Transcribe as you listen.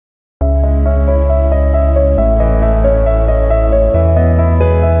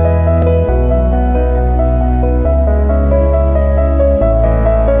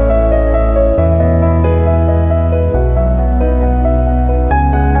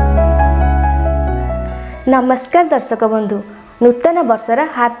नमस्कार दर्शक बंधु नूतन वर्षर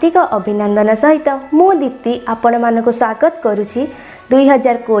हार्दिक अभिनंदन सहित मु दीप्ति आपण मानक स्वागत करुछि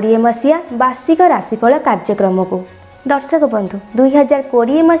 2020 मसीहा वार्षिक राशिफल कार्यक्रम को। दर्शक बंधु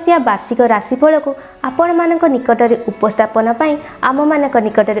 2020 मसीहा वार्षिक राशिफल को आपण मानक निकटरे उपस्थापन पई आम मानक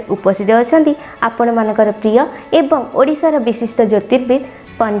निकटरे उपस्थित अछंती आपण मानकर प्रिय एवं ओडिशार विशिष्ट ज्योतिर्विद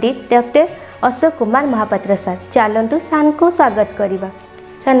पंडित डॉक्टर अशोक कुमार महापात्र सर। चलंतु सान को स्वागत करिबा।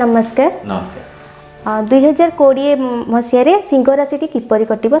 सर नमस्कार। नमस्कार। 2020 मसीह सिंह राशि किपरि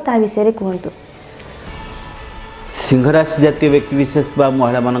कटिबो ता विषय कहतु। सिंह राशि जातीय व्यक्ति विशेष बा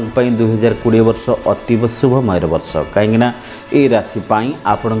महिला मानक पई 2020 वर्ष अतीव शुभमय वर्ष कहीं ए राशि पाई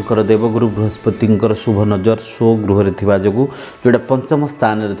आपणकर देवगुरु बृहस्पति शुभ नजर स्व गृह रे थिबा जोगु जोटा पंचम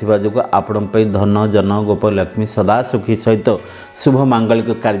स्थान रे थिबा जोगु आपण पई धन जन गोप लक्ष्मी सदा सुखी सहित शुभ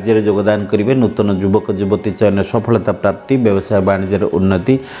मांगलिक कार्य रे योगदान करिवे। नूतन युवक युवती चयन सफलता प्राप्ति व्यवसाय वाणिज्य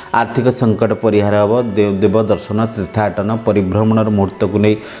उन्नति आर्थिक संकट परिहार हब देव दर्शन तीर्थाटन परिभ्रमण मुहूर्त को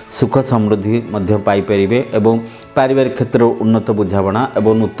नहीं सुख समृद्धि मध्य पाई परिवे एवं पारिवारिक क्षेत्र उन्नत बुझाणा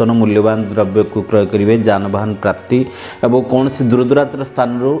एवं नूतन मूल्यवान द्रव्य को क्रय करेंगे जानवाहन प्राप्ति एवं कौन से दूरदूरांतर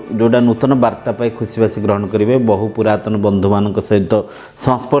स्थान जोड़ा नूतन वार्ता पाई खुशीबासी ग्रहण करेंगे। बहु पुरातन बंधु मान सहित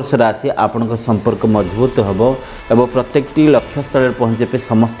संस्पर्श राशि आपण संपर्क मजबूत हम एवं प्रत्येक लक्ष्य स्थल पहुँचे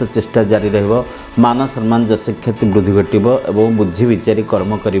समस्त चेष्टा जारी रहिबो। मान सम्मान जश ख्याति वृद्धि घटिबो एवं बुद्धि विचारी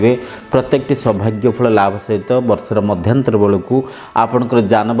कर्म करेंगे। प्रत्येक सौभाग्यफल लाभ सहित वर्षर मध्यांतर बेलू आपणकर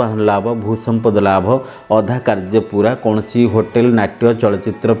जानवाहन लाभ भूसंपद लाभ अधा कार्य पूरा कौन सी होटेल नाट्य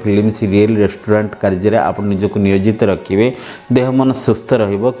चलचित्र फिल्म सीरियल रेस्टोरेंट कार्य आप निजक नियोजित रखिए। देह मन सुस्थ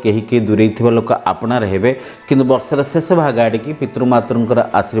रहिबो। केही के दूरे थिबा लोक आपना रहिबे किंतु वर्षर शेष भाग आड़िकी पितृमातृंकर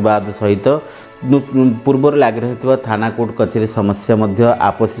आशीर्वाद सहित पूर्वर लग रही थाना कोर्ट कचेरी समस्या मध्य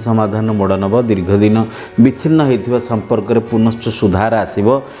आपसी समाधान मोड़ नब। दीर्घदिन विच्छिन्न होता संपर्क में पुनश्च सुधार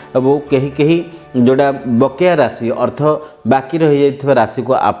आसो और कहीं जोड़ा बकेया राशि अर्थ बाकी रही जाइथिबा राशि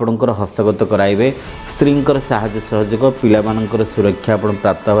को आपणकर हस्तगत कराइबे। स्त्रींकर साहाय्य सहयोग पिलामानंकर सुरक्षा आपण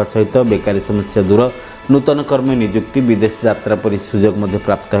प्राप्त होगा सहित बेकारी समस्या दूर नूतन कर्म नियुक्ति विदेश यात्रा परि सुयोग मध्य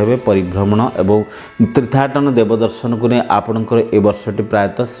प्राप्त हेबे। परिभ्रमण एवं तीर्थाटन देवदर्शन को नहीं आपणकर ए वर्षटी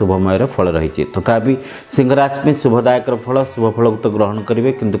प्रायतः शुभमय फल रही। तथापि सिंह राशि में शुभदायक फल शुभ फल तो ग्रहण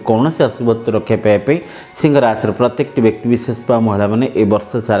करेंगे किंतु कौन से अशुभत्व रक्षा पाइबा सिंह राशि प्रत्येक व्यक्ति विशेष महिला मैंने ए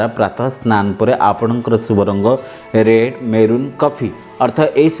वर्ष सारा प्रातः स्नान पर आपणकर शुभ रंग रेड मेरून कॉफी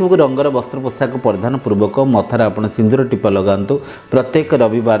अर्थात यह सब रंगर वस्त्र पोशाक परिधान पूर्वक मथार आप सिंदूर टीपा लगातु। प्रत्येक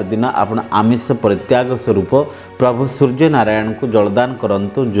रविवार दिन आप आमिष परित्याग स्वरूप प्रभु सूर्य नारायण को जलदान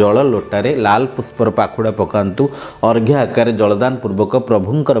करंतु। जल लोटारे लाल पुष्पर पाखुड़ा पकातु। अर्घ्य आकार जलदान पूर्वक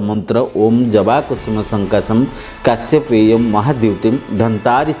प्रभुंकर मंत्र ओम जबा कुसुम संकाशम काश्यपेयम महाद्युतिम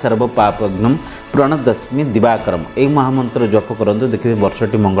धंतारी सर्व पापघ्नम प्रणदस्मी दिवाकरम एक महामंत्र जप करंतु। देखिए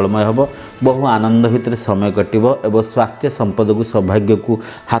वर्षटी मंगलमय हम बहु आनंद भितर समय कटिबो एवं स्वास्थ्य संपद को सौभाग्य को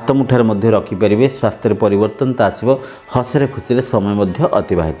हाथ मुठार मध्य रखिपारे। स्वास्थ्य परिवर्तन तो आसो हसरे खुशी समय मध्य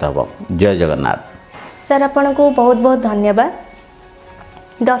अतिबाहित हम। जय जगन्नाथ। सर आपन को बहुत बहुत धन्यवाद।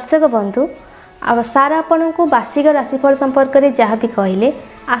 दर्शक बंधु सार आपन को वार्षिक राशिफल संपर्क में जहाँ भी कहले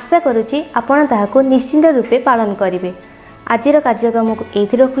आशा करुच्ची आपण ताहाको निश्चिंत रूपे पालन करेंगे। आजिर कार्यक्रम को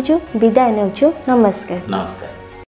एथि रखुछु विदाय नेउछु। नमस्कार। नमस्कार।